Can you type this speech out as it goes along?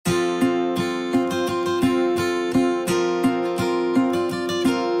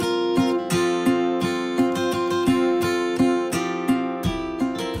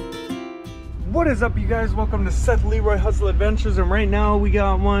is up, you guys? Welcome to Seth Leroy Hustle Adventures, and right now we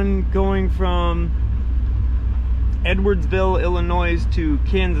got one going from Edwardsville, Illinois to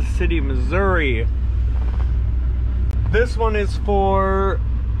Kansas City, Missouri. This one is for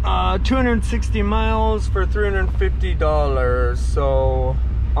 260 miles for $350. So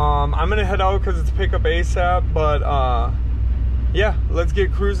I'm gonna head out because it's pickup ASAP, but yeah, let's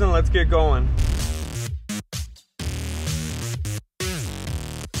get cruising, let's get going.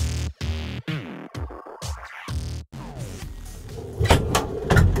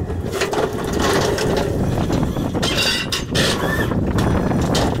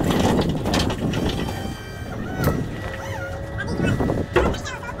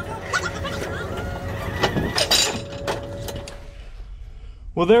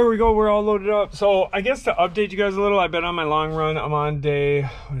 Well, there we go, we're all loaded up. So I guess to update you guys a little, I've been on my long run. I'm on day,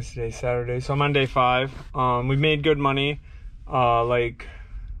 what is today, Saturday? So I'm on day 5. We've made good money. Like,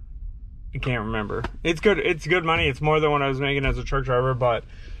 I can't remember. It's good money. It's more than what I was making as a truck driver, but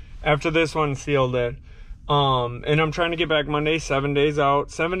after this one, sealed it. And I'm trying to get back Monday, 7 days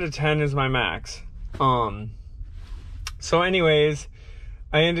out. 7 to 10 is my max. So anyways,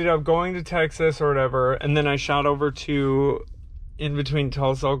 I ended up going to Texas or whatever, and then I shot over to in between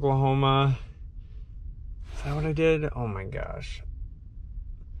Tulsa, Oklahoma. Is that what I did? Oh my gosh.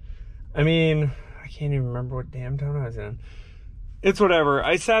 I mean, I can't even remember what damn town I was in. It's whatever.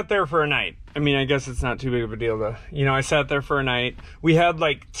 I sat there for a night. I mean, I guess it's not too big of a deal to, you know, I sat there for a night. We had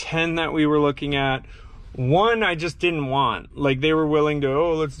like 10 that we were looking at. One I just didn't want. Like, they were willing to,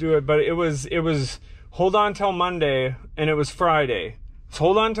 oh, let's do it. But it was hold on till Monday, and it was Friday. So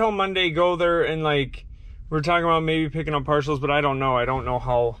hold on till Monday, go there, and like, we're talking about maybe picking up partials, but I don't know. I don't know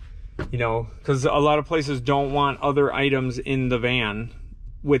how, you know, because a lot of places don't want other items in the van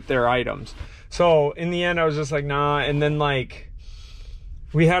with their items. So in the end, I was just like, nah. And then like,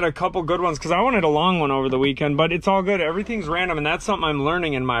 we had a couple good ones because I wanted a long one over the weekend, but it's all good. Everything's random. And that's something I'm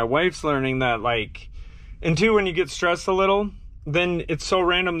learning, and my wife's learning, that like, and two, when you get stressed a little, then it's so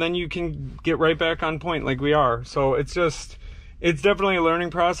random, then you can get right back on point like we are. So it's just, it's definitely a learning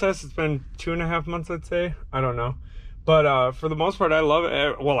process. It's been 2.5 months, I'd say. I don't know. But for the most part, I love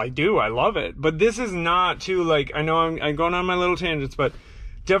it. Well, I do. I love it. But this is not too, like, I know I'm going on my little tangents, but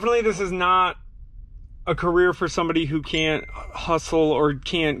definitely this is not a career for somebody who can't hustle or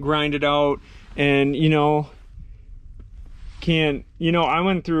can't grind it out. And, you know, I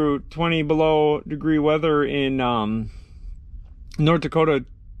went through 20 below degree weather in North Dakota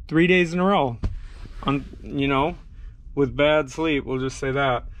 3 days in a row. You know, with bad sleep, we'll just say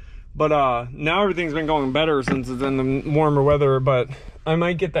that. But now everything's been going better since it's in the warmer weather. But I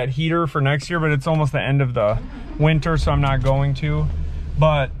might get that heater for next year, but it's almost the end of the winter, so I'm not going to.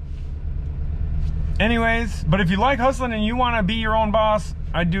 But anyways, but if you like hustling and you want to be your own boss,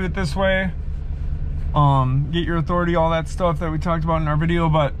 I'd do it this way. Get your authority, all that stuff that we talked about in our video.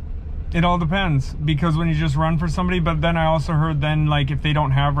 But it all depends, because when you just run for somebody, but then I also heard then, like, if they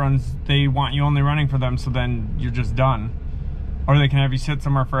don't have runs, they want you only running for them, so then you're just done. Or they can have you sit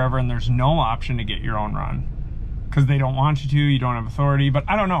somewhere forever and there's no option to get your own run because they don't want you to, you don't have authority. But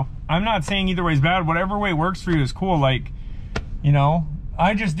I don't know. I'm not saying either way is bad. Whatever way works for you is cool. Like, you know,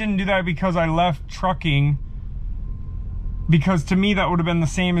 I just didn't do that because I left trucking, because to me that would have been the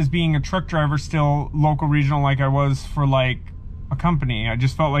same as being a truck driver, still local regional, like I was for like a company. I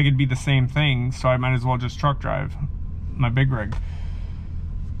just felt like it'd be the same thing, so I might as well just truck drive my big rig.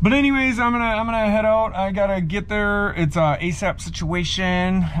 But anyways, I'm gonna head out. I gotta get there. It's a ASAP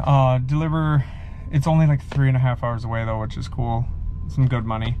situation. Deliver. It's only like 3.5 hours away though, which is cool. Some good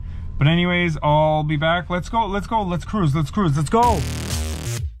money. But anyways, I'll be back. Let's go. Let's go. Let's cruise. Let's cruise. Let's go.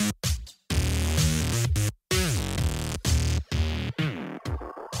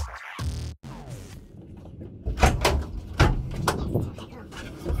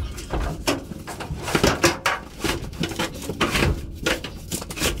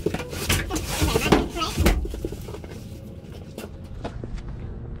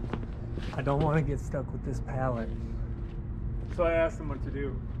 I don't want to get stuck with this pallet. So I asked him what to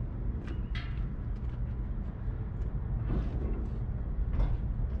do.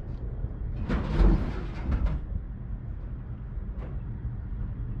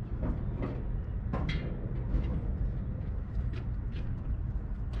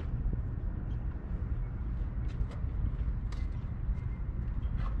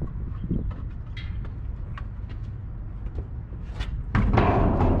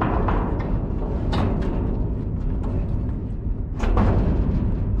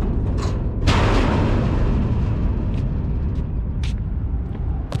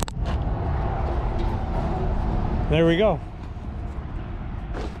 There we go.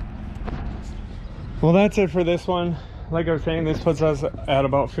 Well, that's it for this one. Like I was saying, this puts us at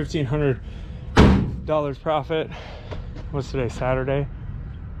about $1,500 profit. What's today? Saturday.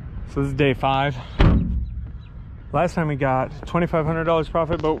 So this is day 5. Last time we got $2,500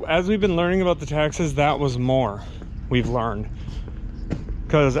 profit, but as we've been learning about the taxes, that was more we've learned.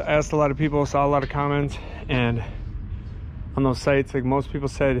 Because I asked a lot of people, saw a lot of comments, and on those sites, like most people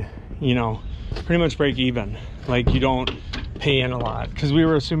said, you know, pretty much break even. Like you don't pay in a lot, because we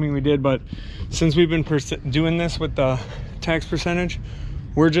were assuming we did, but since we've been doing this with the tax percentage,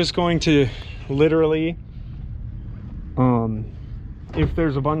 we're just going to literally, if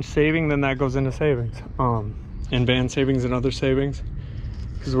there's a bunch saving, then that goes into savings, and band savings and other savings,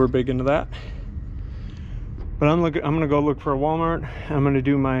 because we're big into that. But I'm gonna go look for a Walmart. I'm gonna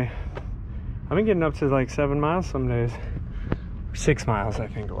do I've been getting up to like 7 miles some days, 6 miles I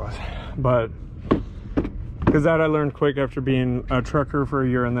think it was, but because that I learned quick after being a trucker for a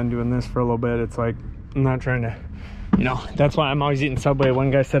year and then doing this for a little bit. It's like, I'm not trying to, you know, that's why I'm always eating Subway. One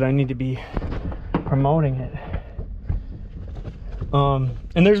guy said I need to be promoting it. And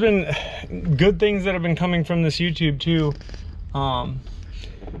there's been good things that have been coming from this YouTube too.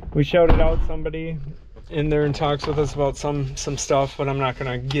 We shouted out somebody in there and talks with us about some stuff, but I'm not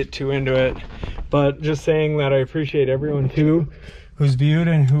gonna get too into it. But just saying that I appreciate everyone too who's viewed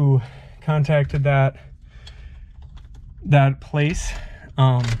and who contacted that place.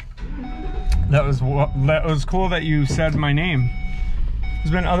 That was cool that you said my name. There's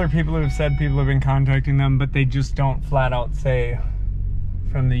been other people who have said people have been contacting them, but they just don't flat out say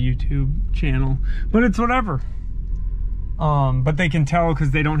from the YouTube channel, but it's whatever. But they can tell because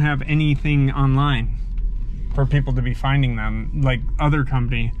they don't have anything online for people to be finding them, like other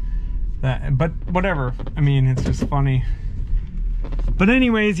company that, but whatever. I mean, it's just funny. But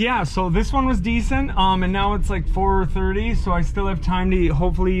anyways, yeah, so this one was decent, and now it's like 4:30, so I still have time to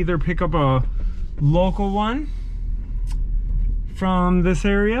hopefully either pick up a local one from this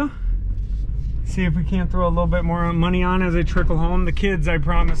area, see if we can't throw a little bit more money on as I trickle home. The kids I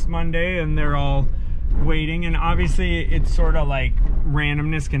promised Monday, and they're all waiting, and obviously it's sort of like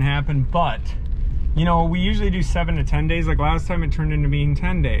randomness can happen, but you know, we usually do 7 to 10 days. Like last time it turned into being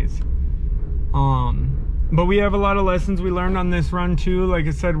 10 days. But we have a lot of lessons we learned on this run too. Like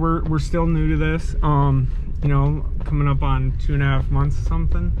I said, we're still new to this, you know, coming up on 2.5 months or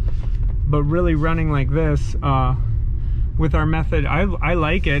something. But really running like this, with our method, I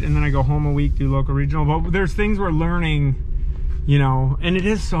like it. And then I go home a week, do local regional, but there's things we're learning, you know, and it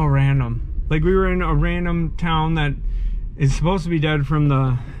is so random. Like we were in a random town that is supposed to be dead from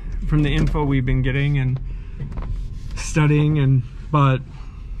the info we've been getting and studying, but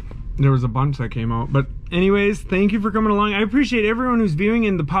there was a bunch that came out. But anyways, thank you for coming along. I appreciate everyone who's viewing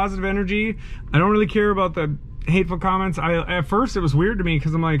and the positive energy. I don't really care about the hateful comments. At first it was weird to me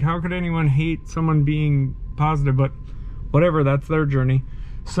because I'm like, how could anyone hate someone being positive? But whatever, that's their journey.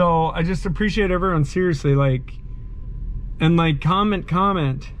 So I just appreciate everyone, seriously, like, and like comment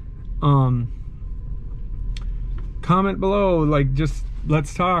below, like, just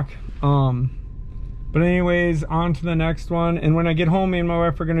let's talk. But anyways, on to the next one. And when I get home, me and my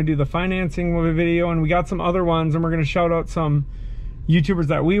wife are going to do the financing video, and we got some other ones, and we're going to shout out some YouTubers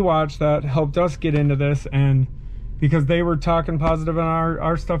that we watch that helped us get into this, and because they were talking positive on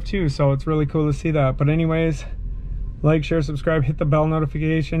our stuff too, so it's really cool to see that. But anyways, like, share, subscribe, hit the bell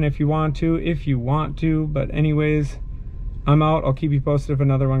notification if you want to. But anyways, I'm out. I'll keep you posted if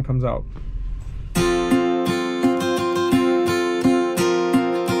another one comes out.